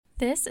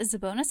This is a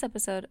bonus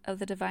episode of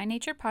the Divine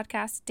Nature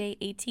Podcast, Day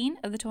 18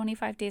 of the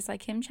 25 Days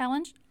Like Him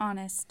Challenge,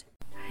 Honest.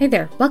 Hey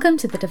there, welcome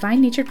to the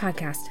Divine Nature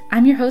Podcast.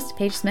 I'm your host,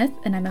 Paige Smith,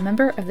 and I'm a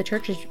member of the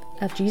Church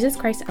of Jesus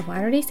Christ of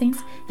Latter-day Saints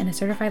and a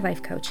certified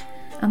life coach.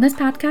 On this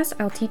podcast,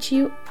 I'll teach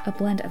you a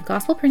blend of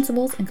gospel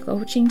principles and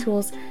coaching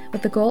tools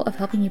with the goal of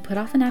helping you put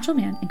off the natural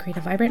man and create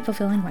a vibrant,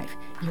 fulfilling life.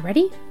 You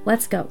ready?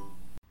 Let's go.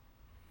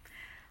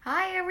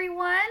 Hi,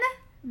 everyone.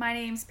 My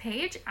name's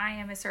Paige. I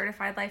am a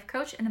certified life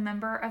coach and a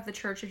member of the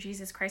Church of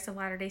Jesus Christ of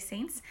Latter-day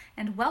Saints.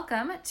 And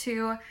welcome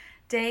to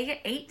Day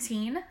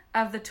 18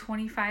 of the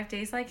 25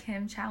 Days Like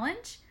Him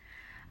Challenge.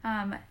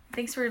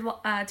 Thanks for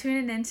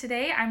tuning in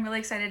today. I'm really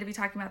excited to be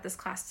talking about this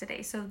class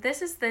today. So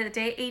this is the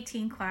Day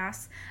 18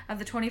 class of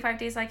the 25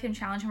 Days Like Him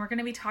Challenge, and we're going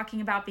to be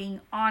talking about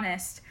being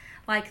honest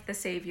like the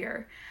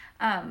Savior.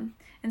 And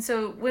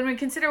so when we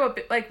consider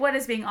what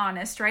is being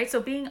honest, right?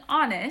 So being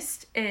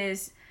honest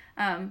is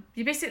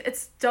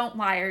it's don't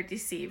lie or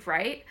deceive,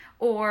 right?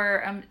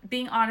 Or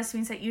being honest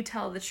means that you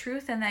tell the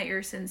truth and that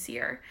you're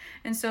sincere.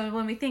 And so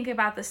when we think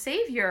about the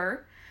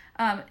Savior,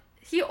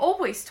 he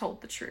always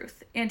told the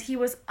truth, and he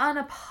was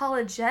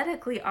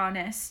unapologetically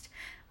honest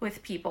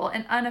with people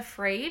and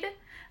unafraid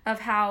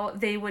of how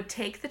they would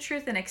take the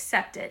truth and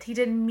accept it. He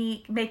didn't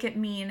make it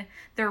mean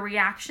their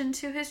reaction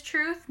to his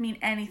truth mean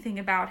anything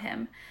about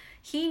him.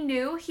 He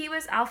knew he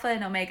was Alpha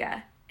and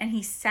Omega, and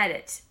he said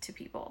it to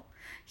people.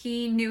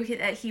 He knew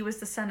that he was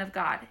the Son of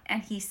God,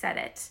 and he said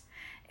it.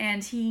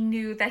 And he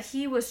knew that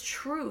he was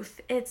truth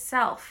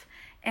itself,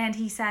 and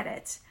he said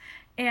it.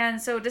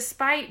 And so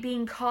despite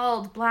being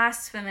called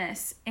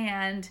blasphemous,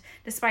 and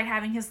despite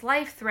having his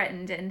life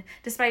threatened, and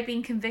despite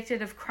being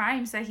convicted of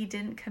crimes that he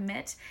didn't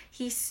commit,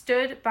 he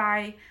stood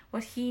by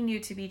what he knew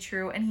to be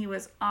true, and he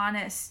was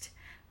honest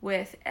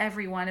with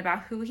everyone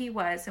about who he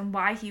was and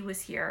why he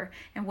was here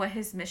and what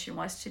his mission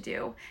was to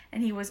do.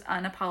 And he was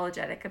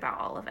unapologetic about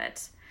all of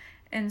it.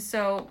 And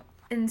so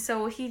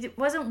he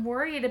wasn't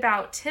worried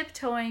about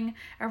tiptoeing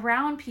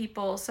around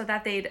people so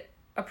that they'd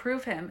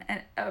approve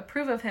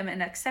of him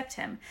and accept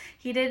him.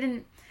 He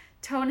didn't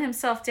tone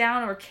himself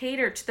down or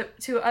cater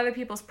to other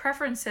people's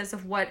preferences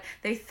of what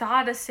they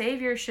thought a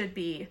savior should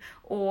be,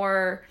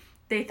 or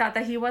they thought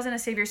that he wasn't a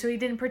savior, so he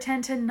didn't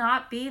pretend to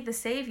not be the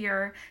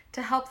savior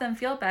to help them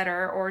feel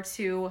better or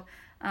to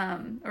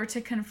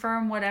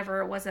confirm whatever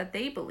it was that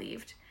they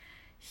believed.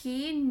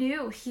 He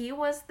knew he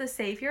was the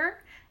savior,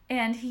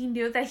 and he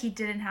knew that he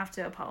didn't have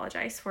to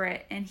apologize for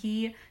it, and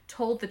he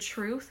told the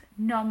truth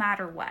no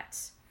matter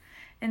what.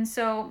 And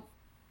so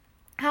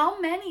how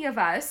many of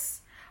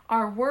us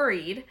are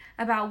worried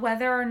about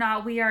whether or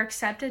not we are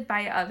accepted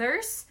by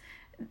others?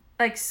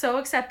 Like so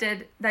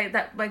accepted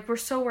that we're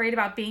so worried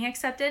about being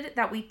accepted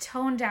that we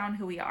tone down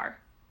who we are.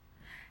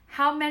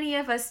 How many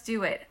of us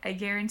do it? I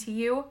guarantee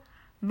you,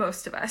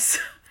 most of us.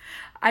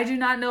 I do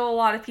not know a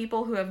lot of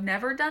people who have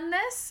never done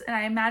this, and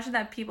I imagine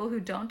that people who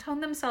don't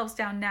tone themselves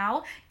down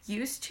now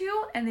used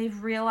to, and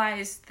they've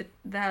realized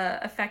the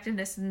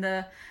effectiveness and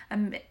the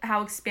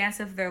how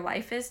expansive their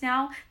life is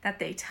now, that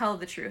they tell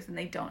the truth and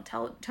they don't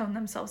tone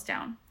themselves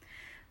down.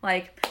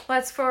 Like,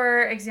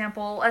 for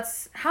example,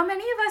 how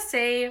many of us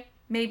say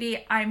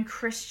maybe I'm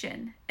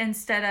Christian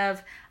instead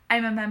of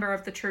I'm a member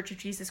of the Church of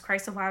Jesus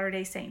Christ of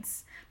Latter-day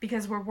Saints,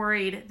 because we're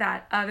worried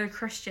that other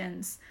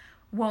Christians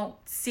won't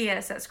see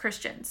us as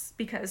Christians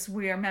because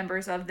we are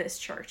members of this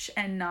church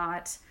and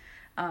not,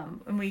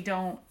 and we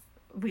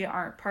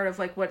aren't part of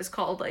what is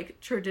called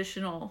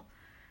traditional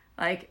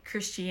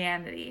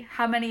Christianity.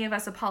 How many of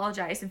us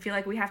apologize and feel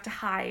like we have to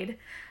hide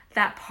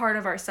that part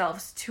of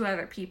ourselves to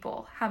other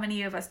people? How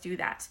many of us do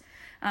that?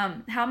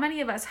 How many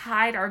of us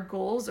hide our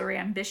goals or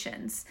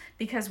ambitions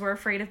because we're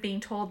afraid of being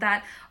told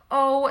that,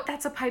 oh,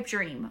 that's a pipe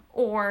dream,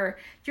 or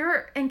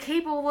you're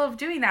incapable of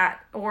doing that,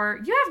 or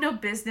you have no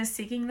business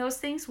seeking those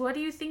things. What do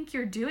you think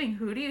you're doing?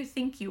 Who do you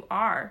think you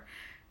are?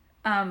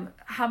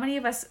 How many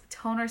of us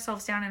tone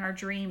ourselves down in our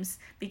dreams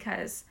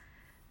because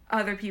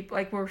other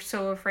people, we're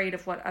so afraid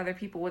of what other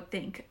people would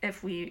think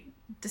if we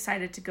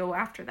decided to go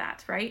after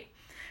that, right?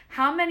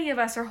 How many of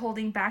us are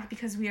holding back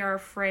because we are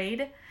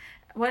afraid?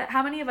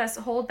 How many of us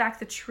hold back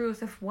the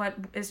truth of what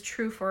is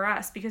true for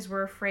us because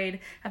we're afraid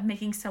of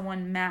making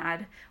someone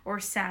mad or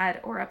sad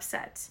or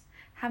upset?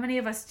 How many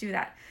of us do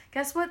that?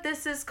 Guess what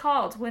this is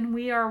called? When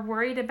we are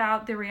worried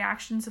about the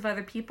reactions of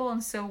other people,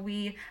 and so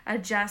we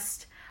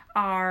adjust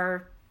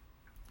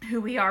who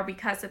we are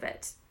because of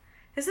it.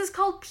 This is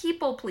called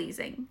people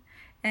pleasing.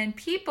 And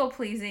people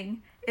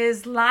pleasing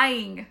is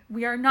lying.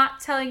 We are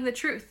not telling the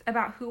truth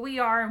about who we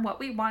are and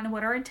what we want and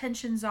what our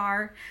intentions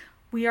are.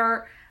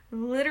 We're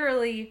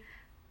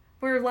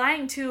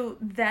lying to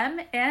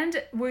them,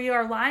 and we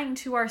are lying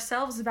to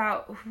ourselves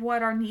about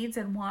what our needs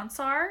and wants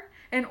are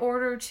in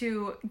order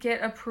to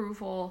get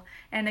approval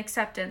and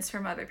acceptance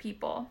from other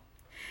people.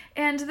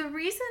 And the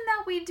reason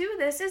that we do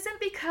this isn't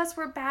because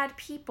we're bad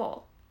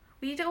people.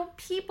 We don't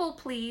people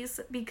please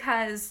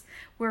because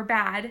we're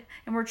bad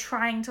and we're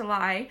trying to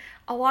lie.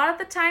 A lot of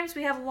the times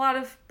we have a lot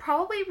of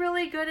probably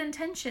really good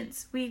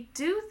intentions. We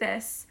do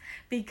this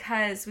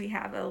because we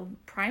have a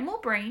primal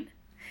brain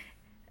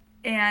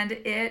and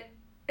it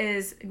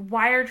is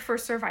wired for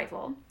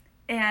survival.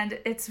 And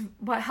it's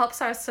what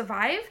helps us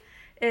survive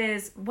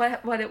is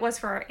what it was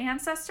for our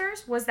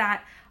ancestors was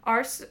that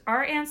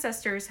our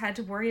ancestors had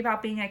to worry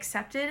about being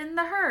accepted in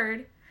the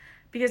herd,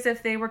 because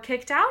if they were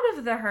kicked out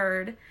of the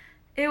herd,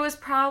 it was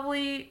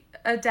probably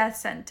a death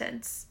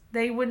sentence.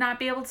 They would not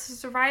be able to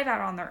survive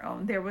out on their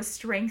own. There was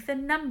strength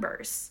in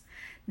numbers.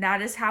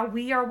 That is how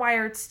we are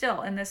wired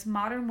still. In this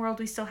modern world,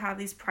 we still have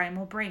these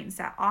primal brains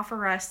that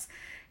offer us,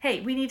 hey,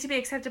 we need to be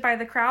accepted by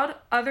the crowd,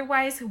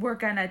 otherwise we're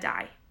gonna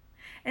die.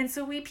 And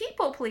so we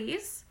people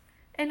please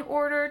in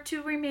order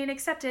to remain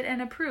accepted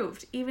and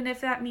approved, even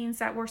if that means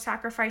that we're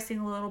sacrificing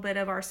a little bit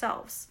of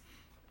ourselves.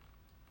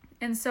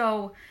 And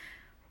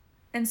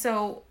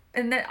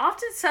then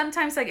often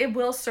sometimes like it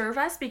will serve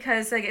us,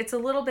 because like it's a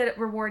little bit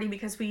rewarding,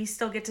 because we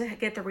still get to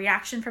get the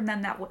reaction from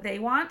them that what they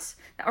want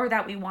or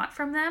that we want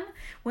from them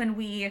when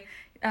we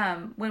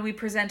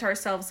present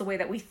ourselves the way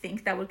that we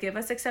think that would give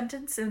us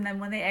acceptance. And then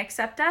when they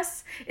accept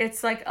us,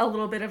 it's like a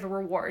little bit of a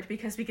reward,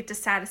 because we get to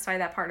satisfy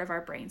that part of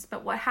our brains.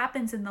 But what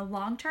happens in the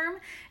long term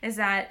is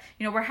that,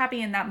 we're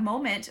happy in that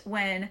moment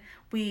when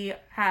we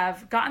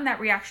have gotten that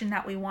reaction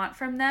that we want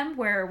from them,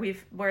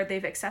 where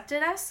they've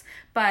accepted us,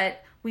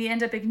 but we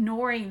end up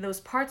ignoring those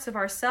parts of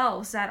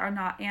ourselves that are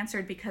not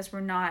answered, because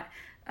we're not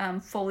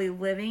fully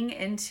living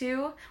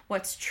into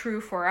what's true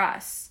for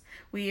us.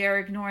 We are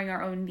ignoring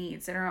our own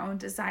needs and our own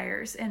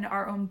desires and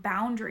our own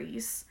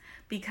boundaries,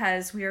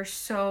 because we are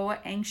so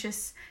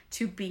anxious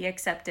to be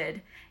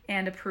accepted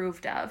and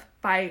approved of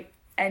by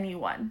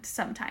anyone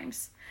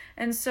sometimes.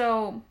 And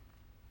so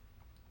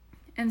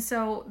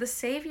the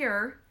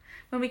Savior,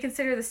 when we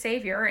consider the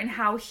Savior and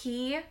how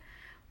he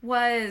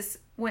was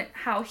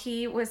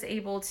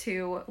able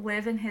to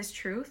live in his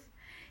truth,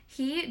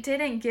 he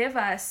didn't give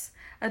us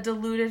a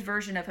diluted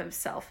version of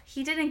himself.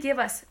 He didn't give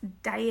us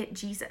diet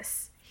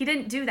Jesus. He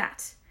didn't do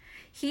that.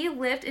 He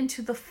lived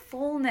into the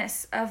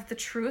fullness of the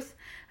truth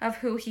of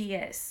who he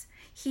is.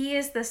 He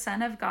is the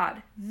Son of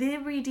God, the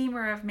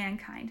Redeemer of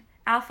mankind,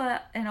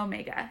 Alpha and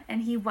Omega,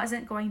 and he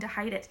wasn't going to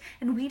hide it.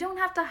 And we don't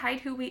have to hide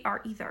who we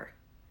are either.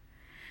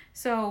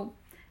 So,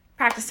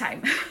 practice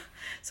time.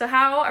 So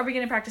how are we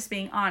going to practice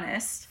being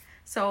honest?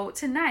 So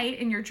tonight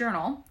in your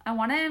journal, I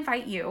want to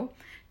invite you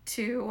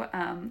to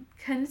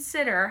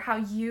consider how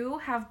you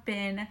have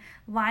been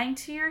lying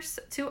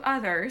to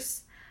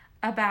others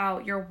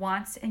about your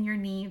wants and your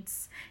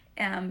needs,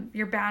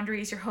 your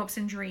boundaries, your hopes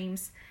and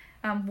dreams.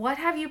 What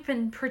have you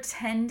been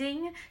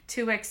pretending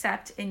to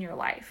accept in your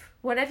life?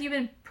 What have you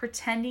been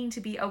pretending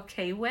to be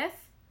okay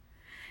with?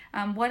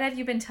 What have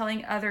you been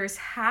telling others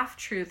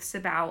half-truths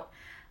about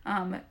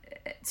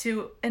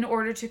in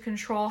order to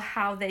control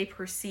how they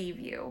perceive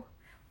you?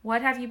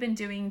 What have you been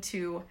doing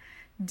to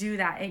do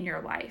that in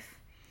your life?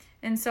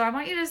 And so I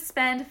want you to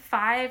spend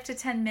 5 to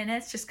 10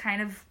 minutes just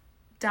kind of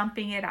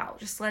dumping it out,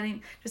 just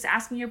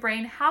asking your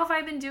brain, how have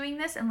I been doing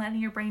this? And letting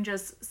your brain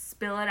just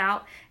spill it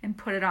out and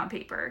put it on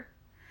paper.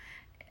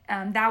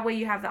 That way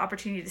you have the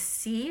opportunity to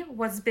see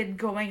what's been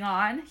going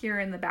on here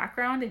in the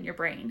background in your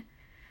brain.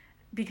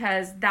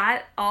 Because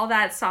all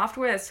that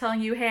software that's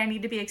telling you, hey, I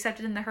need to be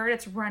accepted in the herd,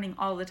 it's running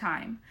all the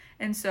time.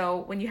 And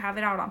so when you have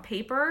it out on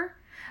paper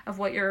of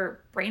what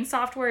your brain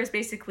software is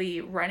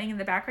basically running in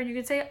the background, you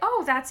can say,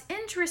 oh, that's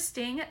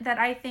interesting that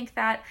I think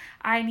that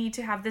I need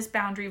to have this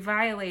boundary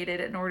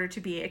violated in order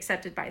to be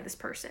accepted by this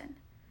person.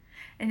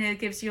 And it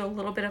gives you a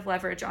little bit of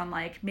leverage on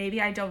like,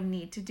 maybe I don't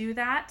need to do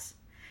that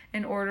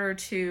in order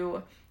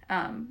to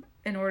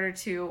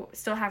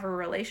still have a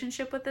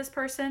relationship with this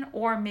person,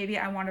 or maybe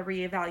I want to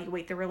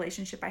reevaluate the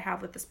relationship I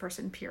have with this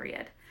person,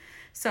 period.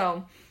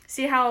 So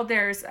see how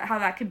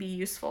that can be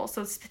useful.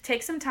 So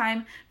take some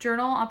time,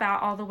 journal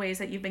about all the ways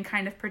that you've been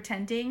kind of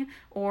pretending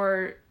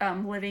or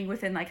living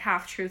within like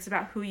half-truths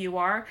about who you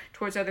are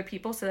towards other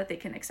people so that they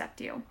can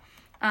accept you.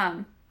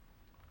 And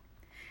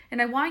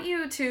I want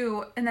you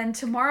to, and then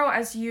tomorrow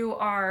as you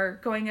are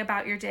going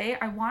about your day,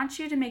 I want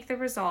you to make the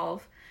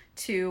resolve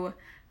to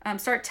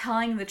start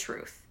telling the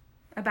truth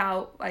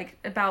about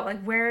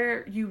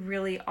where you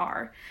really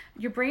are.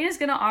 Your brain is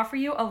going to offer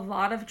you a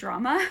lot of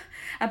drama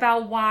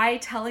about why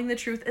telling the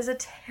truth is a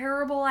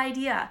terrible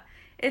idea.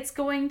 It's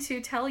going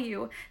to tell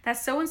you that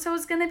so-and-so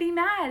is going to be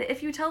mad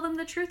if you tell them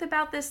the truth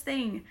about this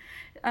thing,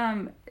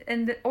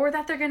 or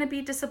that they're going to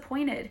be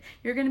disappointed.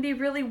 You're going to be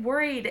really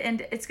worried,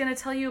 and it's going to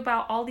tell you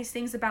about all these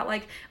things about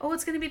like, oh,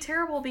 it's going to be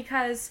terrible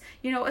because,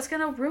 it's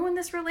going to ruin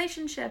this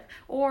relationship,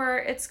 or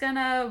it's going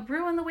to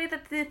ruin the way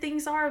that the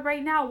things are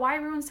right now. Why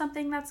ruin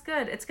something that's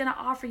good? It's going to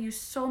offer you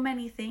so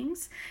many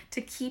things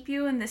to keep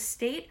you in this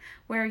state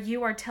where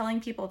you are telling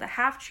people the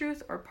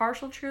half-truth or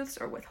partial truths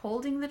or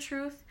withholding the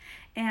truth,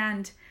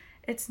 and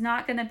it's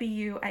not going to be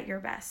you at your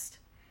best.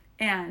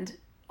 And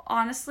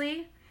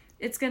honestly,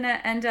 it's going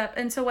to end up,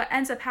 and so what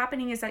ends up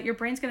happening is that your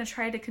brain's going to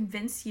try to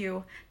convince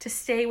you to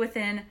stay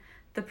within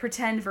the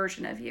pretend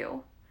version of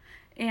you.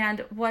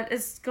 And what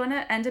is going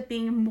to end up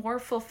being more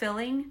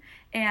fulfilling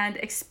and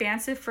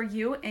expansive for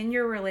you in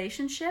your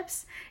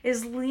relationships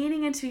is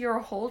leaning into your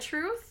whole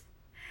truth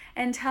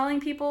and telling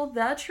people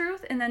the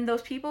truth, and then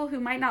those people who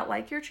might not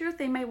like your truth,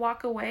 they may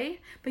walk away,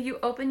 but you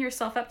open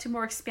yourself up to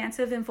more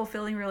expansive and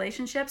fulfilling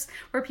relationships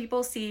where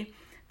people see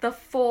the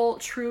full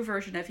true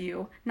version of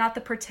you, not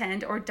the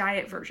pretend or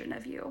diet version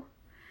of you.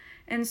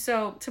 And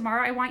so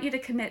tomorrow I want you to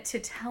commit to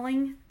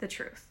telling the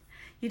truth.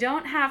 You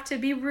don't have to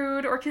be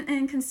rude or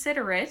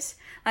inconsiderate.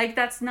 Like,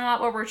 that's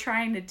not what we're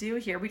trying to do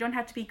here. We don't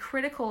have to be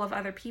critical of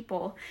other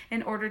people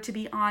in order to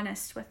be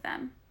honest with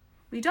them.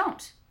 We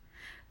don't.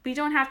 We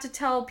don't have to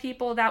tell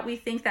people that we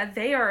think that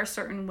they are a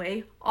certain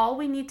way. All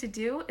we need to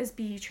do is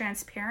be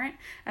transparent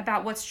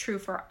about what's true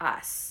for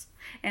us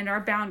and our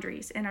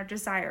boundaries and our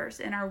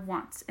desires and our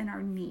wants and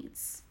our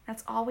needs.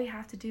 That's all we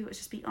have to do, is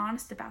just be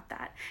honest about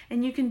that.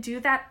 And you can do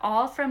that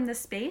all from the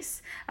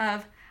space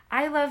of,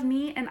 I love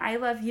me and I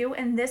love you,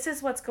 and this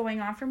is what's going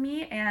on for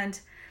me, and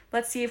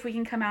let's see if we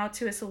can come out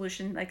to a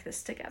solution like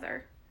this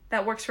together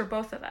that works for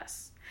both of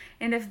us.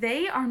 And if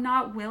they are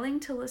not willing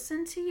to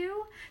listen to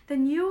you,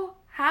 then you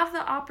have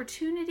the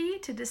opportunity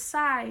to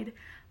decide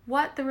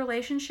what the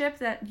relationship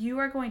that you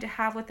are going to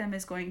have with them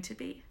is going to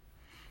be.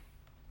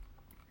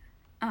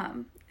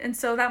 And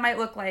so that might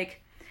look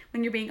like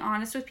when you're being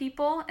honest with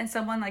people and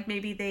someone, like,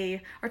 maybe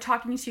they are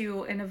talking to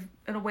you in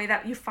a way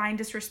that you find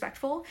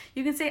disrespectful,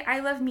 you can say, I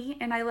love me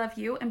and I love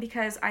you, and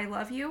because I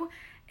love you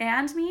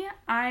and me,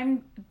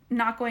 I'm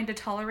not going to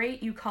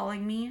tolerate you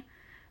calling me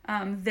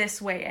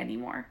this way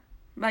anymore.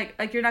 Like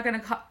I'm not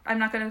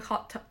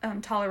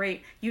gonna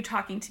tolerate you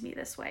talking to me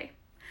this way.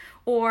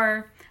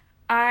 Or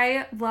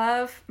I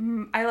love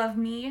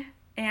me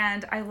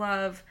and I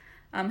love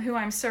who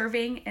I'm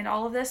serving and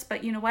all of this,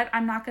 but you know what?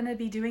 I'm not going to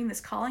be doing this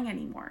calling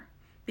anymore.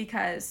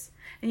 And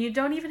you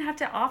don't even have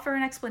to offer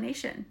an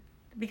explanation,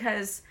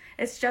 because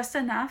it's just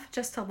enough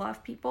just to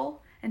love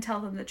people and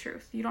tell them the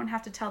truth. You don't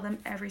have to tell them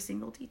every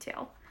single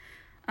detail.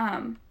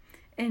 And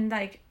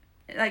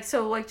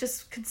so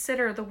just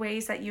consider the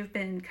ways that you've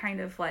been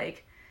kind of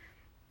like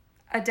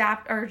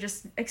adapt or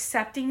just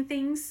accepting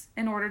things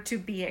in order to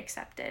be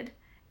accepted,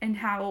 and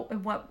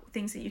what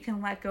things that you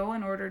can let go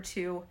in order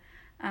to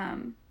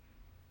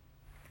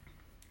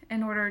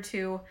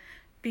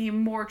be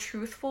more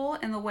truthful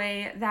in the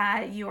way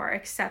that you are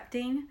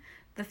accepting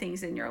the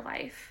things in your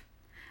life.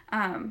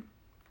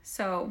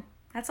 So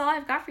that's all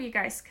I've got for you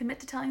guys. Commit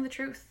to telling the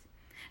truth.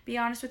 Be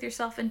honest with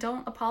yourself, and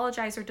don't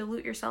apologize or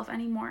dilute yourself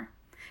anymore.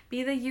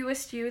 Be the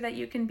youest you that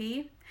you can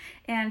be,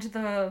 and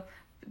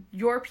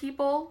your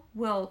people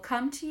will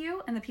come to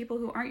you, and the people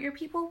who aren't your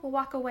people will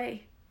walk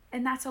away,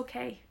 and that's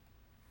okay.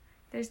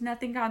 There's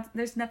nothing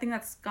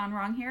that's gone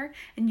wrong here,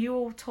 and you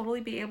will totally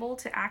be able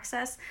to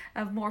access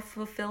a more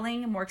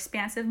fulfilling, more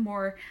expansive,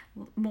 more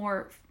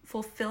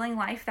fulfilling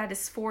life that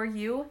is for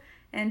you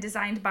and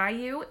designed by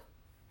you,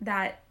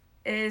 that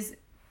is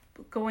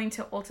going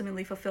to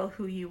ultimately fulfill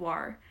who you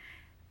are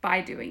by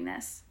doing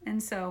this.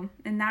 And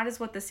that is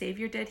what the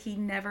Savior did. He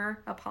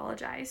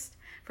apologized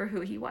for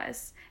who he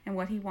was and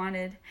what he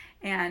wanted,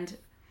 and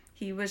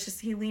he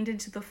leaned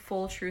into the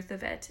full truth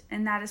of it.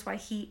 And that is why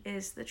he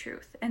is the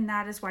truth. And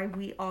that is why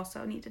we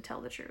also need to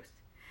tell the truth,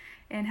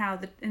 and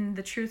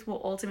the truth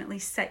will ultimately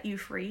set you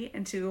free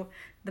into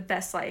the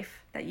best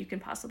life that you can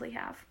possibly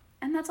have.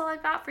 And that's all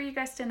I've got for you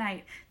guys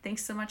tonight.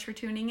 Thanks so much for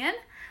tuning in.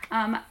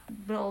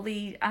 I'll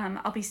be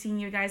seeing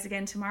you guys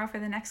again tomorrow for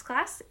the next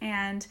class,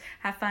 and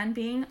have fun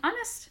being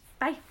honest.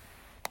 Bye.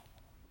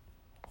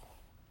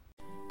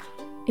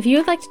 If you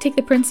would like to take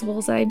the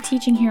principles that I'm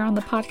teaching here on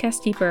the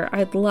podcast deeper,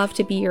 I'd love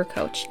to be your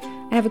coach.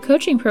 I have a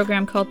coaching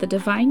program called the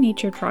Divine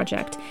Nature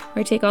Project,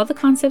 where I take all the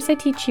concepts I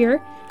teach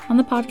here on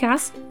the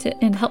podcast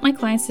and help my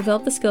clients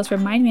develop the skills for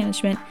mind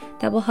management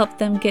that will help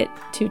them get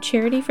to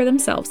charity for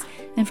themselves,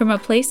 and from a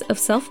place of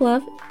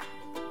self-love,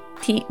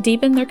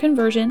 deepen their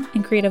conversion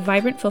and create a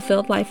vibrant,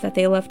 fulfilled life that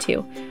they love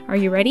too. Are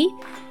you ready?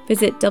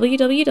 Visit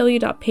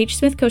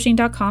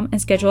www.pagesmithcoaching.com and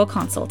schedule a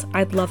consult.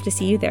 I'd love to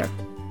see you there.